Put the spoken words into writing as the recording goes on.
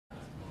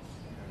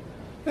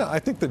Yeah, I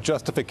think the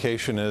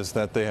justification is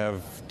that they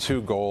have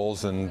two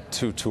goals and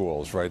two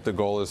tools, right? The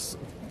goal is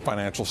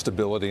financial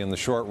stability in the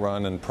short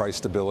run and price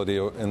stability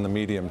in the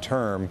medium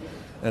term.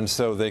 And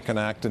so they can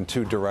act in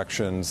two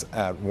directions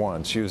at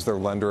once, use their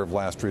lender of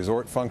last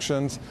resort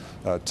functions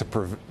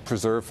to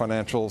preserve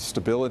financial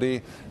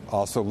stability,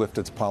 also lift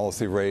its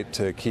policy rate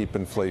to keep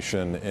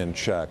inflation in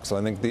check. So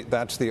I think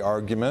that's the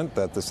argument,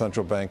 that the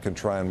central bank can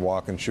try and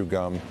walk and chew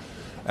gum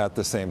at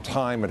the same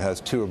time. It has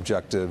two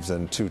objectives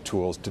and two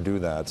tools to do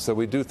that. So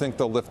we do think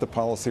they'll lift the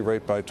policy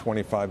rate by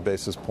 25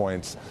 basis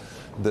points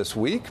this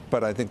week,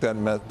 but I think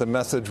that the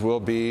message will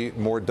be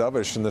more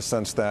dovish in the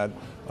sense that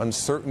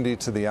uncertainty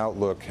to the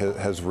outlook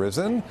has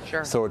risen.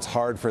 Sure. So it's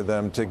hard for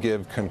them to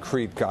give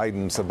concrete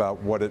guidance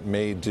about what it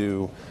may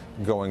do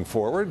going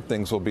forward.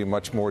 Things will be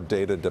much more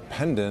data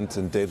dependent,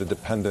 and data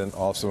dependent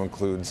also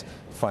includes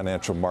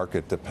financial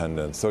market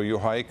dependence. So you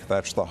hike,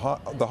 that's the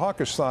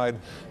hawkish side,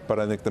 but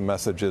I think the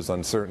message is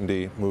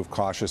uncertainty, move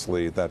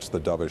cautiously, that's the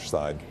dovish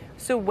side.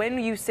 So when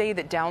you say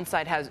that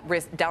downside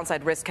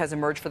risk has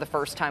emerged for the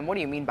first time, what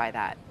do you mean by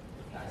that?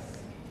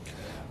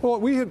 Well,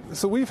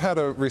 we've had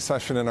a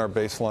recession in our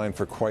baseline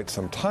for quite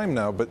some time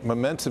now, but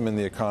momentum in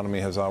the economy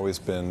has always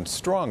been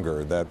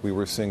stronger. That we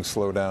were seeing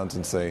slowdowns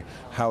in, say,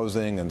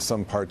 housing and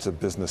some parts of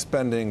business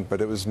spending,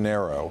 but it was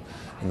narrow.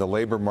 And the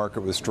labor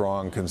market was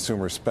strong,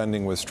 consumer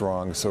spending was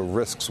strong, so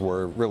risks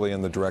were really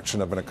in the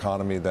direction of an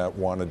economy that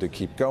wanted to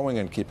keep going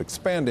and keep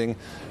expanding,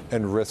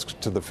 and risks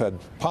to the Fed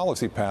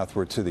policy path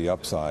were to the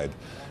upside.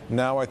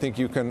 Now I think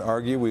you can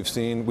argue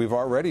we've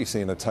already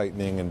seen a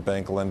tightening in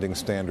bank lending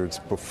standards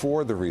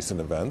before the recent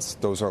events.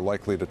 Those are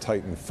likely to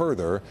tighten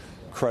further.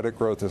 Credit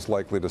growth is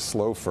likely to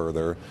slow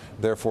further.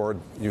 Therefore,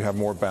 you have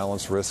more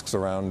balanced risks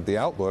around the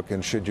outlook.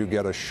 And should you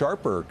get a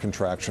sharper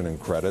contraction in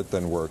credit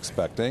than we're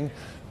expecting,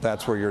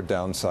 that's where your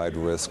downside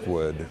risk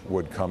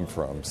would come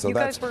from. So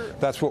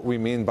that's what we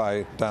mean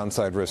by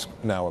downside risk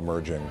now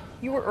emerging.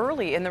 You were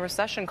early in the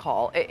recession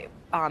call,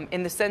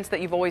 in the sense that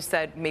you've always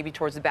said maybe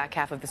towards the back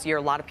half of this year,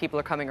 a lot of people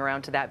are coming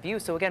around to that view.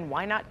 So again,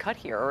 why not cut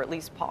here or at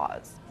least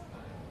pause?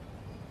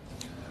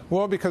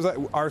 Well, because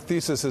our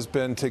thesis has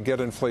been to get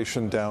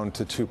inflation down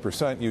to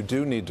 2%, you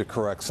do need to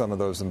correct some of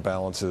those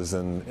imbalances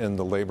in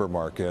the labor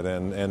market,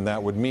 and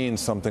that would mean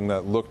something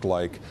that looked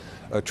like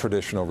a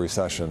traditional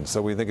recession.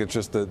 So we think it's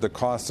just the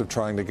cost of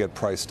trying to get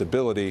price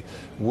stability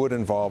would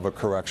involve a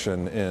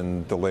correction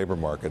in the labor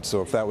market.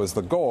 So if that was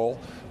the goal,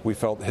 we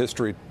felt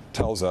history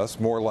tells us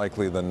more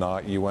likely than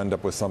not you end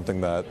up with something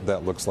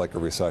that looks like a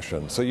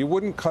recession. So you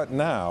wouldn't cut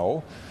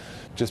now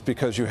just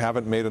because you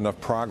haven't made enough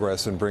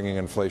progress in bringing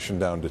inflation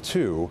down to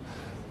 2.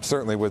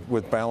 Certainly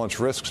with balanced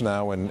risks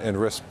now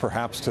and risk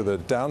perhaps to the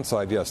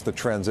downside, yes, the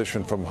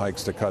transition from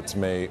hikes to cuts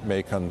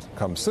may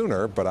come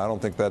sooner, but I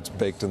don't think that's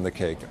baked in the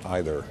cake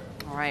either.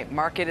 All right,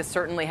 market is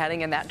certainly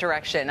heading in that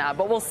direction,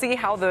 but we'll see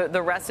how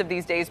the rest of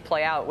these days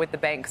play out with the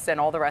banks and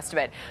all the rest of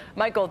it.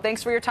 Michael,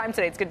 thanks for your time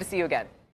today. It's good to see you again.